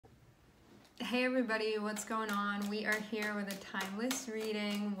Hey everybody, what's going on? We are here with a timeless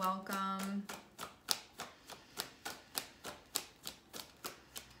reading. Welcome.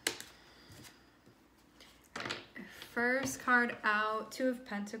 First card out, Two of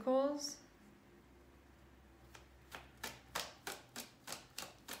Pentacles.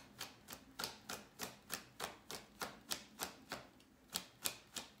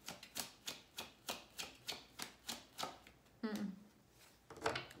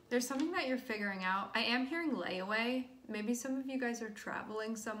 There's something that you're figuring out. I am hearing layaway. Maybe some of you guys are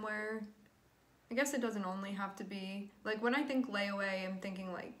traveling somewhere. I guess it doesn't only have to be, like when I think layaway, I'm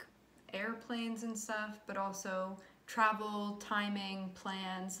thinking like airplanes and stuff, but also travel, timing,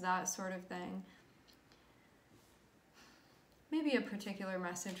 plans, that sort of thing. Maybe a particular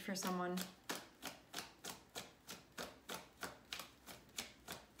message for someone.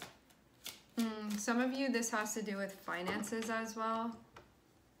 Some of you, this has to do with finances as well.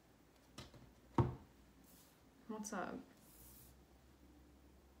 What's up?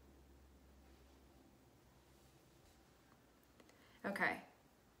 Okay.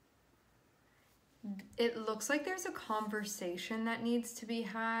 It looks like there's a conversation that needs to be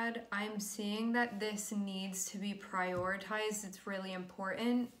had. I'm seeing that this needs to be prioritized. It's really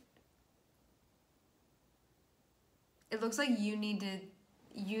important. It looks like you need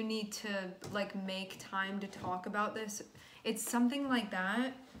to like make time to talk about this. It's something like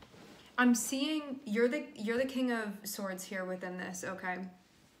that. I'm seeing you're the King of Swords here within this, okay?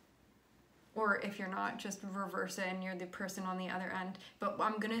 Or if you're not, just reverse it and you're the person on the other end. But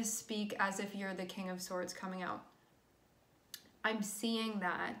I'm gonna speak as if you're the King of Swords coming out. I'm seeing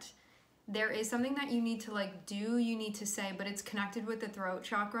that there is something that you need to like do, you need to say, but it's connected with the throat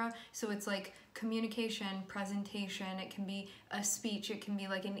chakra. So it's like communication, presentation, it can be a speech, it can be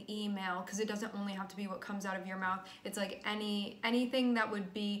like an email, because it doesn't only have to be what comes out of your mouth. It's like anything that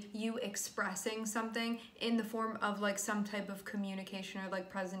would be you expressing something in the form of like some type of communication or like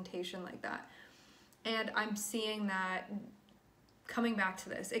presentation like that. And I'm seeing that coming back to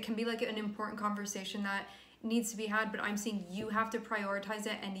this, it can be like an important conversation that needs to be had, but I'm seeing you have to prioritize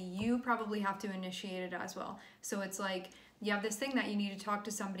it and you probably have to initiate it as well. So it's like you have this thing that you need to talk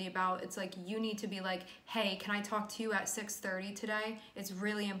to somebody about. It's like you need to be like, hey, can I talk to you at 6:30 today? It's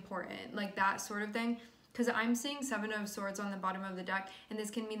really important, like that sort of thing. Because I'm seeing Seven of Swords on the bottom of the deck, and this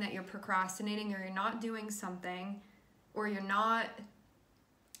can mean that you're procrastinating or you're not doing something, or you're not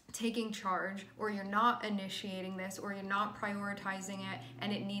taking charge, or you're not initiating this, or you're not prioritizing it,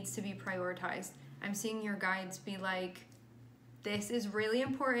 and it needs to be prioritized. I'm seeing your guides be like, this is really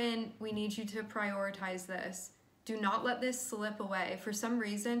important. We need you to prioritize this. Do not let this slip away. For some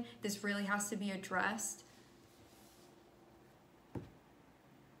reason, this really has to be addressed.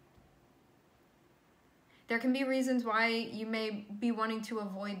 There can be reasons why you may be wanting to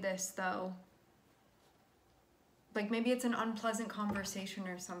avoid this though. Like maybe it's an unpleasant conversation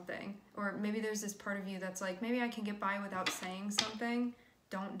or something. Or maybe there's this part of you that's like, maybe I can get by without saying something.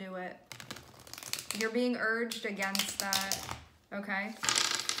 Don't do it. You're being urged against that, okay?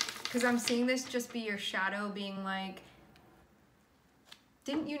 Because I'm seeing this just be your shadow being like,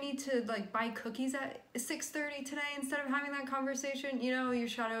 didn't you need to like buy cookies at 6:30 today instead of having that conversation? You know, your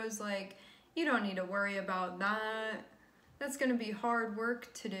shadow is like, you don't need to worry about that. That's gonna be hard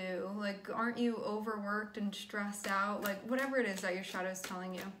work to do. Like, aren't you overworked and stressed out? Like, whatever it is that your shadow is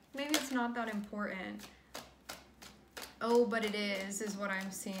telling you. Maybe it's not that important. Oh, but it is what I'm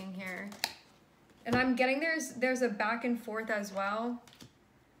seeing here. And I'm getting there's a back and forth as well.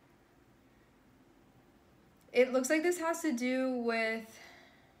 It looks like this has to do with,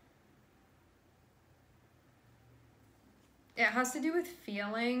 it has to do with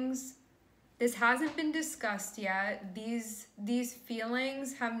feelings. This hasn't been discussed yet. These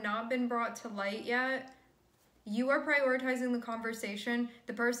feelings have not been brought to light yet. You are prioritizing the conversation.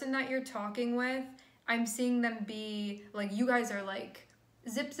 The person that you're talking with, I'm seeing them be like, you guys are like,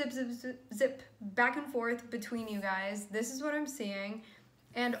 zip, zip, zip, zip, zip, back and forth between you guys. This is what I'm seeing.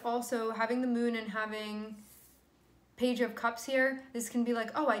 And also having the moon and having Page of Cups here, this can be like,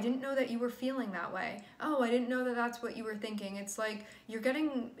 oh, I didn't know that you were feeling that way. Oh, I didn't know that that's what you were thinking. It's like you're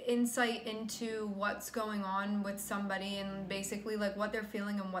getting insight into what's going on with somebody and basically like what they're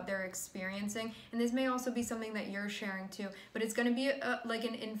feeling and what they're experiencing. And this may also be something that you're sharing too, but it's going to be like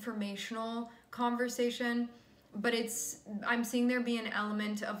an informational conversation. But I'm seeing there be an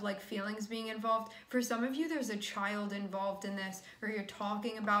element of like feelings being involved. For some of you, there's a child involved in this, or you're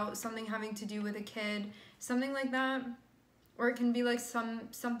talking about something having to do with a kid, something like that. Or it can be like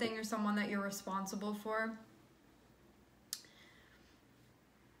something or someone that you're responsible for.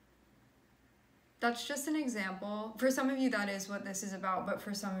 That's just an example. For some of you, that is what this is about, but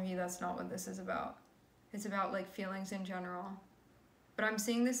for some of you, that's not what this is about. It's about like feelings in general. But I'm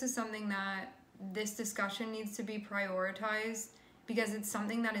seeing this as something that this discussion needs to be prioritized because it's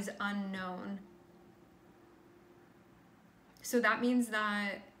something that is unknown. So that means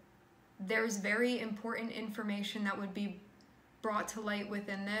that there's very important information that would be brought to light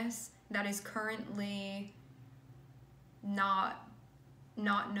within this that is currently not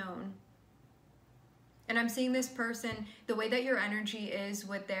known. And I'm seeing this person, the way that your energy is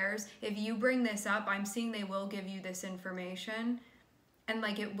with theirs, if you bring this up, I'm seeing they will give you this information. And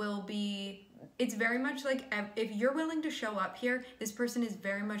like it will be, it's very much like if you're willing to show up here, this person is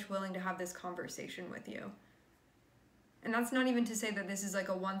very much willing to have this conversation with you. And that's not even to say that this is like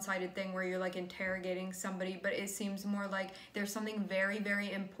a one-sided thing where you're like interrogating somebody, but it seems more like there's something very,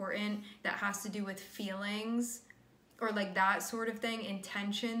 very important that has to do with feelings or like that sort of thing,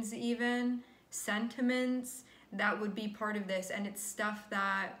 intentions even, sentiments that would be part of this. And it's stuff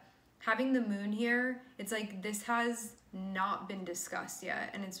that, having the moon here, it's like this has not been discussed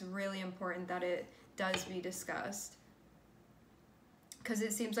yet, and it's really important that it does be discussed. Because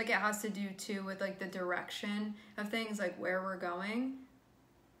it seems like it has to do too with like the direction of things, like where we're going.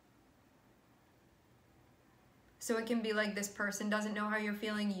 So it can be like this person doesn't know how you're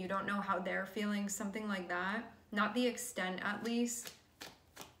feeling, you don't know how they're feeling, something like that. Not the extent, at least.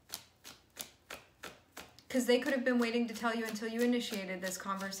 Because they could have been waiting to tell you until you initiated this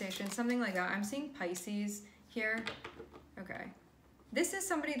conversation, something like that. I'm seeing Pisces here. Okay. This is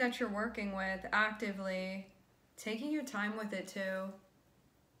somebody that you're working with actively, taking your time with it too.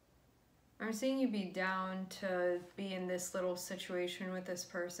 I'm seeing you be down to be in this little situation with this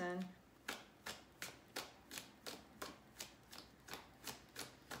person.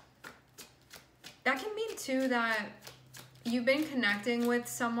 That can mean too that you've been connecting with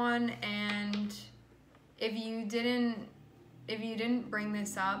someone, and if you didn't bring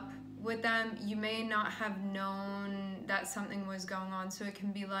this up with them, you may not have known that something was going on. So it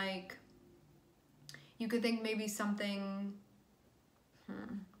can be like, you could think maybe something, I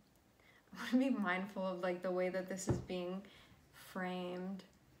want to be mindful of like the way that this is being framed.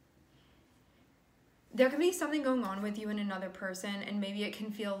 There can be something going on with you and another person, and maybe it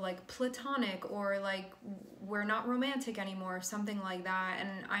can feel like platonic or like we're not romantic anymore, something like that.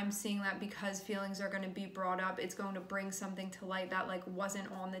 And I'm seeing that because feelings are going to be brought up, it's going to bring something to light that like wasn't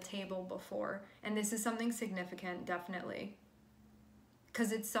on the table before. And this is something significant, definitely.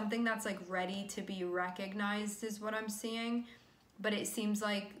 Because it's something that's like ready to be recognized is what I'm seeing. But it seems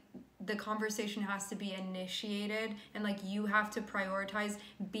like the conversation has to be initiated, and like you have to prioritize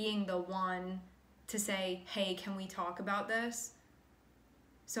being the one to say, hey, can we talk about this?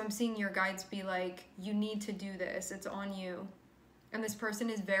 So I'm seeing your guides be like, you need to do this, it's on you. And this person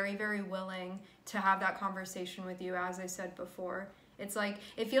is very, very willing to have that conversation with you, as I said before. It's like,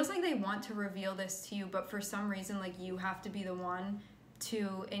 it feels like they want to reveal this to you, but for some reason, like you have to be the one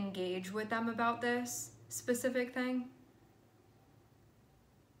to engage with them about this specific thing.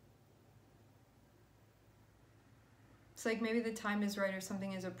 It's like maybe the time is right or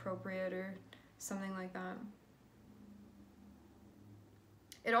something is appropriate or something like that.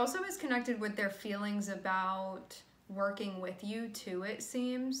 It also is connected with their feelings about working with you too, it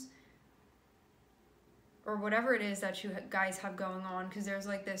seems. Or whatever it is that you guys have going on, because there's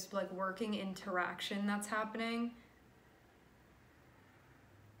like this like working interaction that's happening.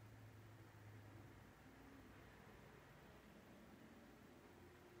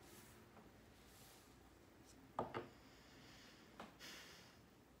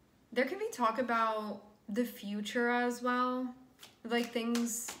 There can be talk about the future as well. Like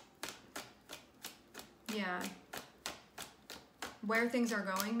things, yeah. Where things are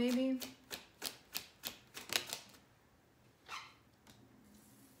going, maybe.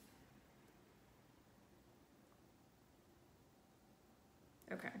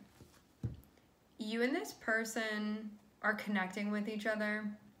 Okay. You and this person are connecting with each other.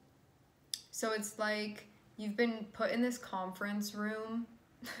 So it's like you've been put in this conference room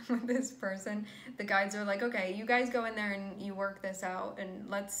with this person. The guides are like, okay, you guys go in there and you work this out and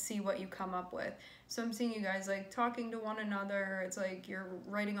let's see what you come up with. So I'm seeing you guys like talking to one another. It's like you're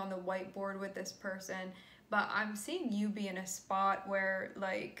writing on the whiteboard with this person, but I'm seeing you be in a spot where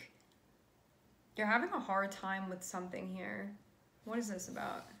like you're having a hard time with something here. What is this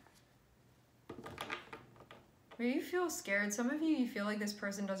about? Maybe you feel scared. Some of you, you feel like this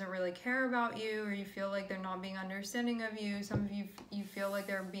person doesn't really care about you, or you feel like they're not being understanding of you. Some of you, you feel like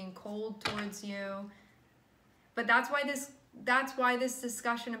they're being cold towards you. But that's why this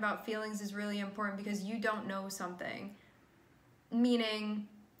discussion about feelings is really important, because you don't know something. Meaning,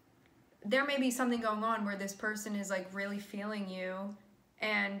 there may be something going on where this person is like really feeling you,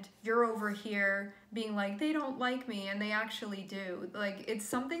 and you're over here being like, they don't like me, and they actually do. Like, it's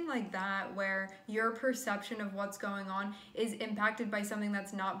something like that where your perception of what's going on is impacted by something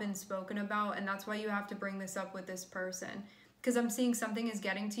that's not been spoken about, and that's why you have to bring this up with this person. Because I'm seeing something is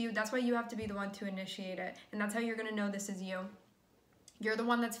getting to you. That's why you have to be the one to initiate it, and that's how you're gonna know this is you. You're the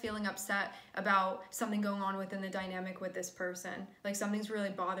one that's feeling upset about something going on within the dynamic with this person. Like, something's really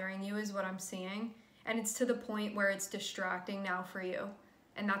bothering you is what I'm seeing, and it's to the point where it's distracting now for you.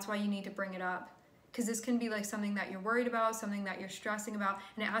 And that's why you need to bring it up, because this can be like something that you're worried about, something that you're stressing about,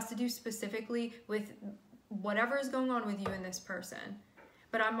 and it has to do specifically with whatever is going on with you and this person.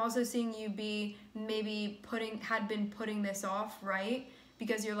 But I'm also seeing you be maybe had been putting this off, right?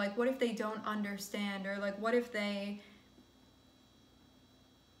 Because you're like, what if they don't understand? Or like, what if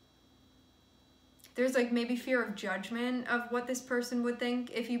there's like maybe fear of judgment of what this person would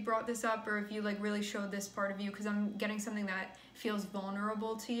think if you brought this up, or if you like really showed this part of you, because I'm getting something that feels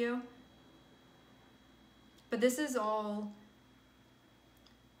vulnerable to you. But this is all,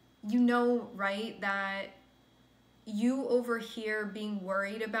 you know, right, that you over here being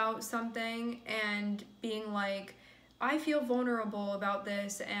worried about something and being like, I feel vulnerable about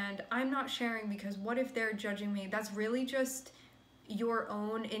this and I'm not sharing because what if they're judging me? That's really just your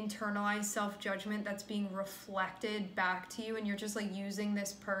own internalized self-judgment that's being reflected back to you, and you're just like using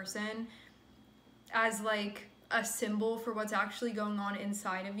this person as like a symbol for what's actually going on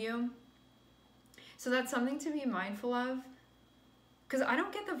inside of you. So that's something to be mindful of, because I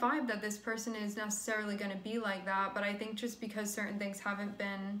don't get the vibe that this person is necessarily going to be like that, but I think just because certain things haven't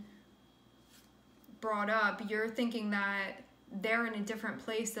been brought up, you're thinking that they're in a different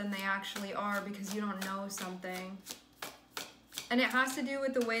place than they actually are because you don't know something. And it has to do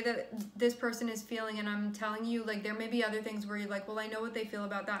with the way that this person is feeling. And I'm telling you, like, there may be other things where you're like, well, I know what they feel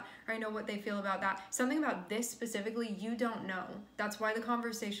about that, or I know what they feel about that. Something about this specifically, you don't know. That's why the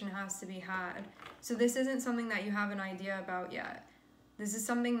conversation has to be had. So this isn't something that you have an idea about yet. This is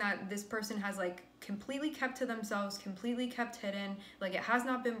something that this person has, like, completely kept to themselves, completely kept hidden. Like, it has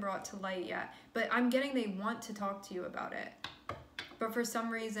not been brought to light yet. But I'm getting they want to talk to you about it. But for some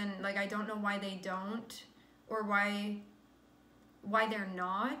reason, like, I don't know why they don't, or why they're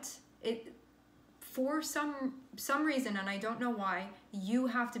not. It, for some reason, and I don't know why, you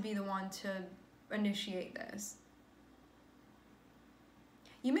have to be the one to initiate this.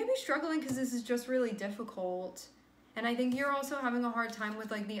 You may be struggling because this is just really difficult, and I think you're also having a hard time with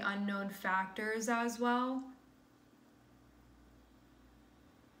like the unknown factors as well.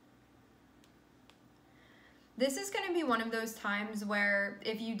 This is going to be one of those times where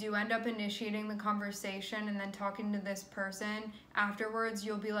if you do end up initiating the conversation and then talking to this person afterwards,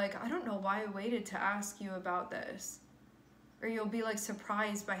 you'll be like, I don't know why I waited to ask you about this. Or you'll be like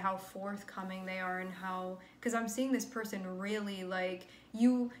surprised by how forthcoming they are, and how, because I'm seeing this person really like,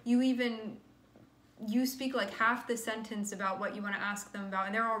 you speak like half the sentence about what you want to ask them about,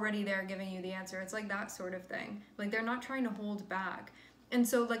 and they're already there giving you the answer. It's like that sort of thing. Like, they're not trying to hold back. And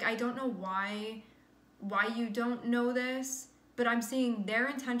so like, I don't know why you don't know this, but I'm seeing their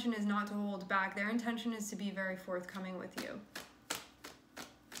intention is not to hold back. Their intention is to be very forthcoming with you.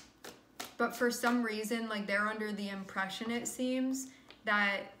 But for some reason, like, they're under the impression, it seems,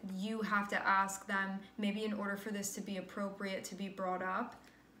 that you have to ask them, maybe in order for this to be appropriate to be brought up.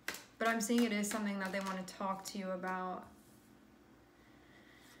 But I'm seeing it is something that they want to talk to you about.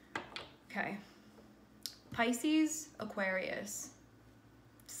 Okay. Pisces, Aquarius.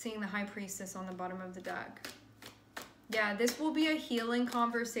 Seeing the High Priestess on the bottom of the deck. Yeah, this will be a healing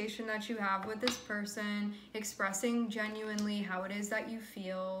conversation that you have with this person, expressing genuinely how it is that you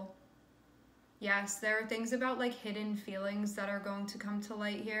feel. Yes, there are things about like hidden feelings that are going to come to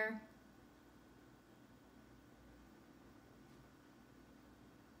light here.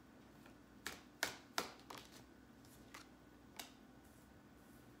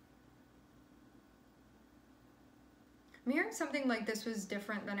 I'm hearing something like this was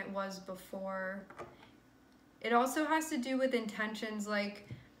different than it was before. It also has to do with intentions, like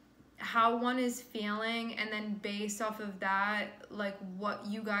how one is feeling, and then based off of that, like what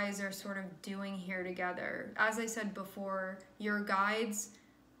you guys are sort of doing here together. As I said before, your guides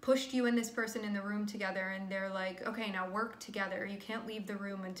pushed you and this person in the room together, and they're like, okay, now work together. You can't leave the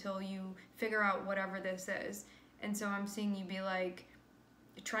room until you figure out whatever this is. And so I'm seeing you be like,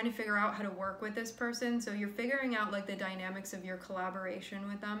 trying to figure out how to work with this person. So you're figuring out like the dynamics of your collaboration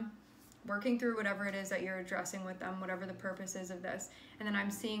with them, working through whatever it is that you're addressing with them, whatever the purpose is of this. And then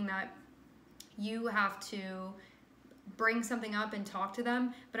I'm seeing that you have to bring something up and talk to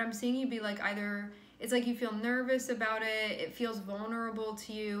them, but I'm seeing you be like, either it's like you feel nervous about it. It feels vulnerable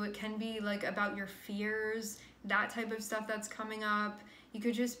to you. It can be like about your fears, that type of stuff that's coming up. You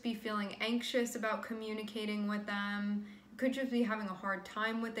could just be feeling anxious about communicating with them. You could just be having a hard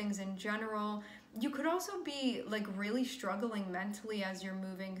time with things in general. You could also be like really struggling mentally as you're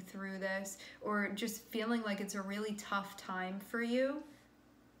moving through this, or just feeling like it's a really tough time for you.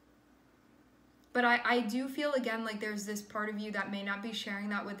 But I do feel, again, like there's this part of you that may not be sharing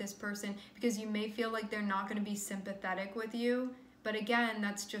that with this person because you may feel like they're not going to be sympathetic with you. But again,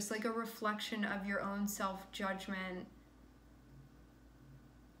 that's just like a reflection of your own self-judgment.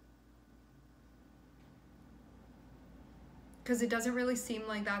 Because it doesn't really seem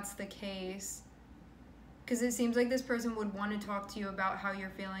like that's the case. Because it seems like this person would want to talk to you about how you're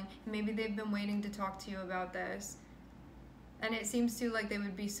feeling. Maybe they've been waiting to talk to you about this. And it seems to like they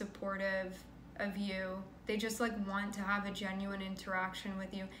would be supportive of you. They just like want to have a genuine interaction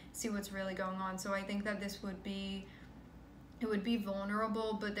with you, see what's really going on. So I think that this would be, it would be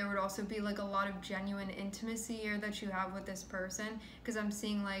vulnerable, but there would also be like a lot of genuine intimacy here that you have with this person, because I'm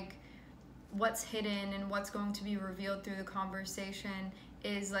seeing like what's hidden and what's going to be revealed through the conversation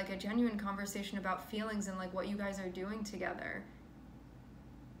is like a genuine conversation about feelings and like what you guys are doing together.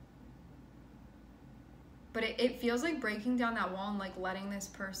 But it feels like breaking down that wall and like letting this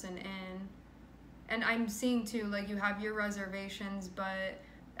person in. And I'm seeing too, like you have your reservations, but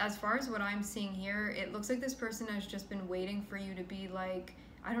as far as what I'm seeing here, it looks like this person has just been waiting for you to be like,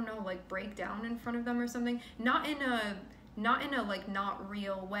 I don't know, like break down in front of them or something. Not in a like not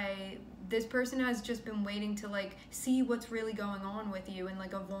real way. This person has just been waiting to like see what's really going on with you in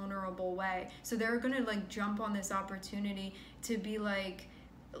like a vulnerable way. So they're gonna like jump on this opportunity to be like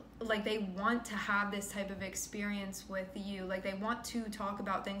they want to have this type of experience with you. Like they want to talk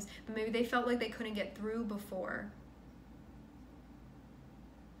about things, but maybe they felt like they couldn't get through before.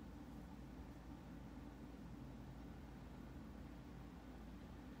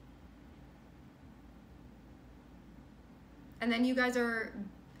 And then you guys are,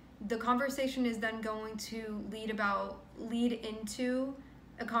 the conversation is then going to lead into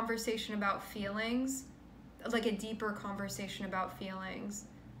a conversation about feelings, like a deeper conversation about feelings.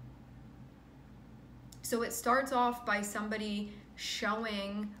 So it starts off by somebody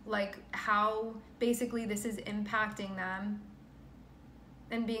showing like how basically this is impacting them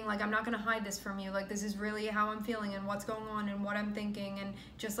and being like, I'm not going to hide this from you. Like, this is really how I'm feeling and what's going on and what I'm thinking, and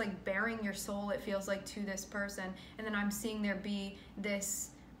just like bearing your soul, it feels like, to this person. And then I'm seeing there be this,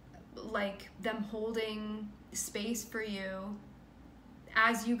 like, them holding space for you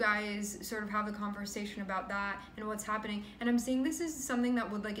as you guys sort of have the conversation about that and what's happening. And I'm seeing this is something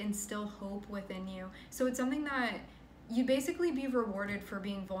that would like instill hope within you. So it's something that you basically be rewarded for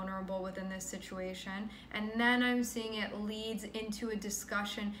being vulnerable within this situation. And then I'm seeing it leads into a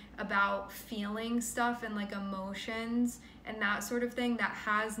discussion about feeling stuff and like emotions and that sort of thing that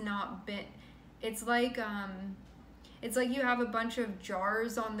has not been, it's like you have a bunch of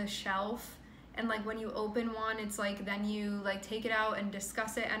jars on the shelf, and like when you open one, it's like then you like take it out and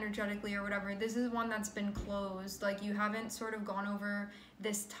discuss it energetically or whatever. This is one that's been closed. Like you haven't sort of gone over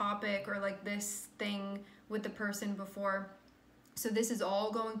this topic or like this thing with the person before. So this is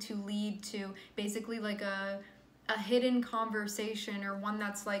all going to lead to basically like a hidden conversation, or one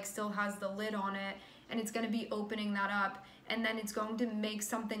that's like still has the lid on it, and it's going to be opening that up. And then it's going to make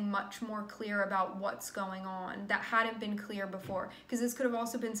something much more clear about what's going on that hadn't been clear before. Because this could have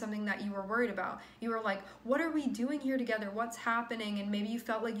also been something that you were worried about. You were like, what are we doing here together? What's happening? And maybe you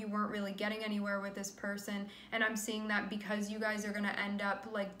felt like you weren't really getting anywhere with this person. And I'm seeing that because you guys are going to end up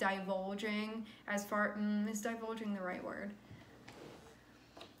like divulging, as far, is divulging the right word?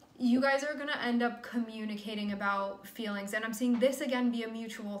 You guys are going to end up communicating about feelings. And I'm seeing this again be a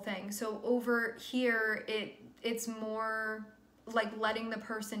mutual thing. So over here, it's more like letting the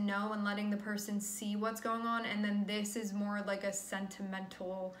person know and letting the person see what's going on. And then this is more like a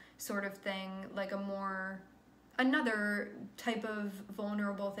sentimental sort of thing, like another type of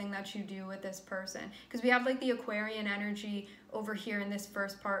vulnerable thing that you do with this person. Because we have like the Aquarian energy over here in this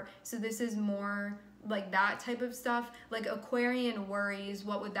first part. So this is more like that type of stuff. Like Aquarian worries,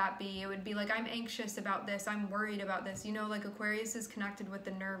 what would that be? It would be like, I'm anxious about this, I'm worried about this. You know, like Aquarius is connected with the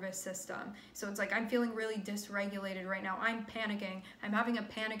nervous system. So it's like, I'm feeling really dysregulated right now. I'm panicking. I'm having a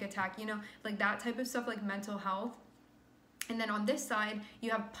panic attack, you know, like that type of stuff, like mental health. And then on this side, you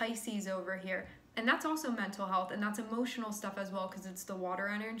have Pisces over here. And that's also mental health, and that's emotional stuff as well, because it's the water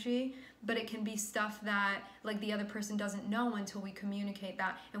energy. But it can be stuff that like the other person doesn't know until we communicate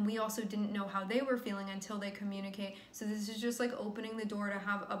that, and we also didn't know how they were feeling until they communicate. So this is just like opening the door to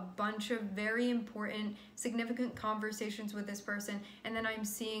have a bunch of very important, significant conversations with this person. And then I'm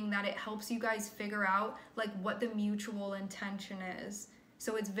seeing that it helps you guys figure out like what the mutual intention is.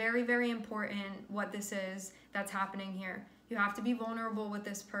 So it's very, very important what this is that's happening here. You have to be vulnerable with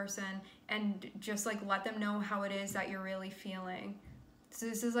this person and just like let them know how it is that you're really feeling. So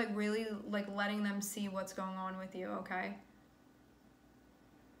this is like really like letting them see what's going on with you, okay?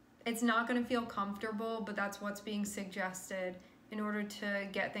 It's not gonna feel comfortable, but that's what's being suggested in order to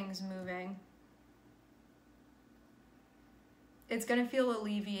get things moving. It's gonna feel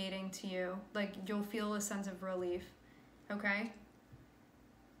alleviating to you. Like you'll feel a sense of relief, okay?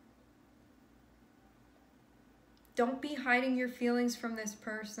 Don't be hiding your feelings from this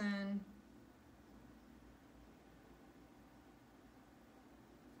person.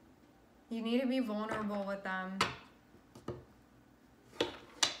 You need to be vulnerable with them.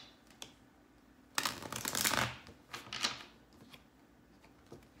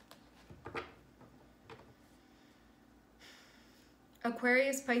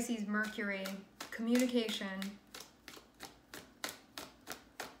 Aquarius, Pisces, Mercury, communication,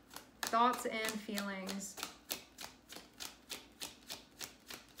 thoughts and feelings.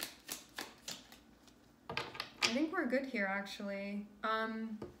 I think we're good here, actually.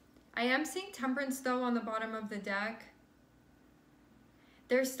 I am seeing Temperance, though, on the bottom of the deck.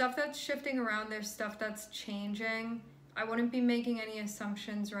 There's stuff that's shifting around. There's stuff that's changing. I wouldn't be making any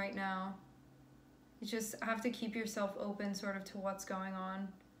assumptions right now. You just have to keep yourself open sort of to what's going on,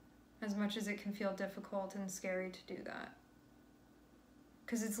 as much as it can feel difficult and scary to do that.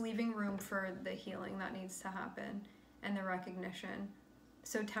 Because it's leaving room for the healing that needs to happen and the recognition.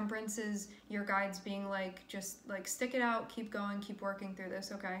 So Temperance is your guides being like, just like stick it out, keep going, keep working through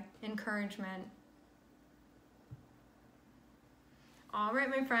this, okay? Encouragement. All right,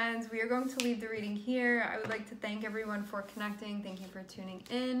 my friends, we are going to leave the reading here. I would like to thank everyone for connecting. Thank you for tuning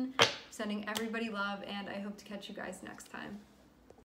in, sending everybody love, and I hope to catch you guys next time.